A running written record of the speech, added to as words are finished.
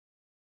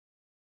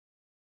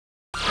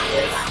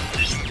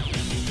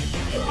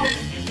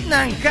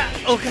なんか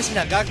おかし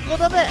な学校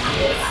だべ。こ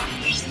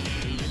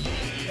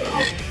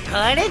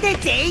れで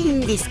全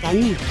員ですか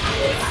ね。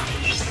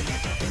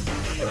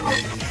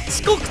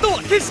遅刻と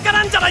はけしか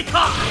らんじゃない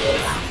か。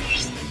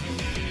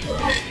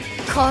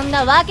こん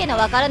なわけの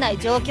わからない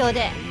状況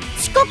で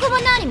遅刻も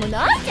何も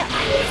ないじゃん。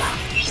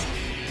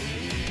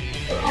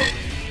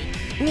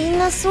みん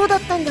なそうだ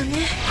ったんだ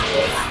ね。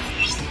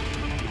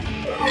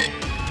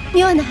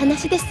妙な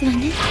話ですわ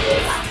ね。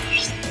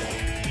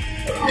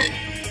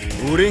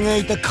俺が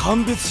いた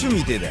鑑別所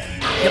みてえだ。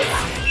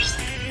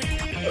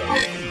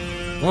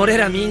俺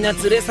らみんな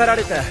連れ去ら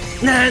れた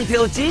なんて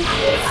オチ？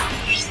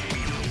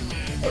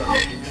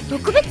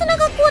特別な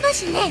学校だ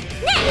しね。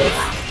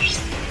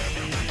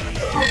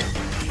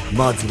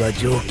まずは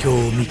状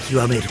況を見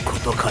極めるこ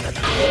とからだ。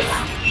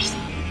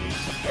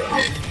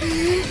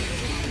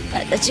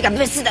私が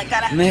ブスだ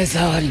から。目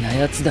障りな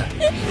やつだ。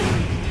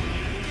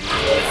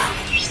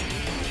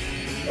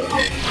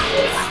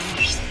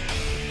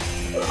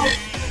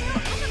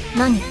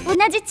何？同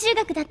じ中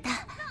学だった。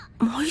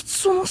マイ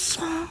ゾノ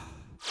さん。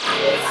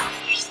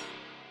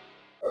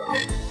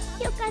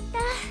よかった。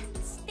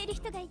知ってる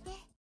人がいて。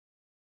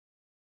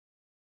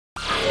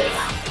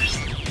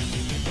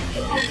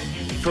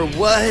For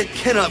what?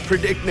 Cannot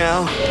predict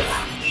now.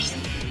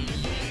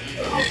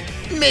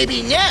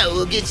 Maybe now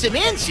we'll get some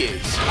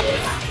answers.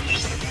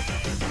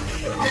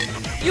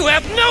 You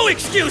have no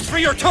excuse for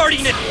your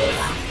tardiness!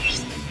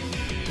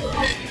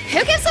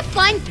 Who gives a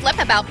flying flip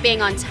about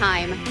being on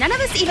time? None of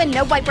us even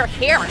know why we're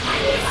here.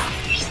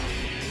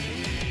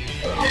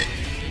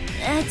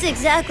 That's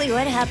exactly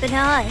what happened to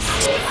us.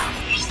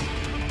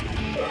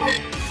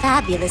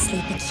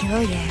 Fabulously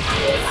peculiar.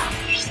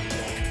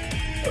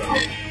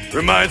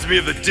 Reminds me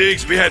of the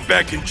digs we had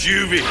back in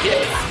juvie.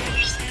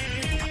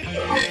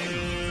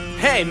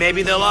 Hey,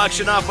 maybe they'll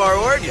auction off our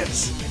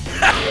organs.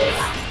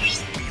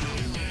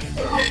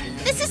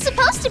 This is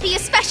supposed to be a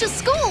special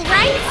school,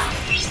 right?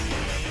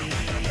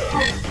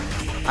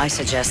 I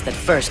suggest that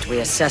first we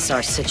assess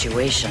our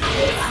situation.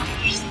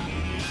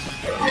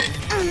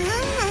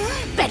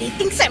 Bet he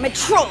thinks I'm a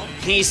troll.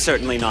 He's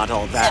certainly not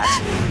all that.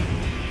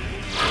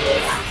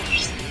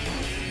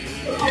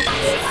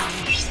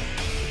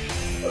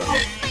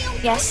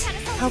 Yes,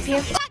 help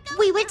you?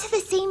 We went to the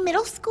same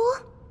middle school?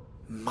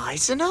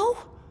 Maizono?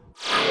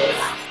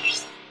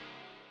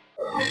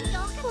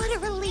 What a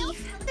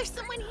relief. There's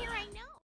someone here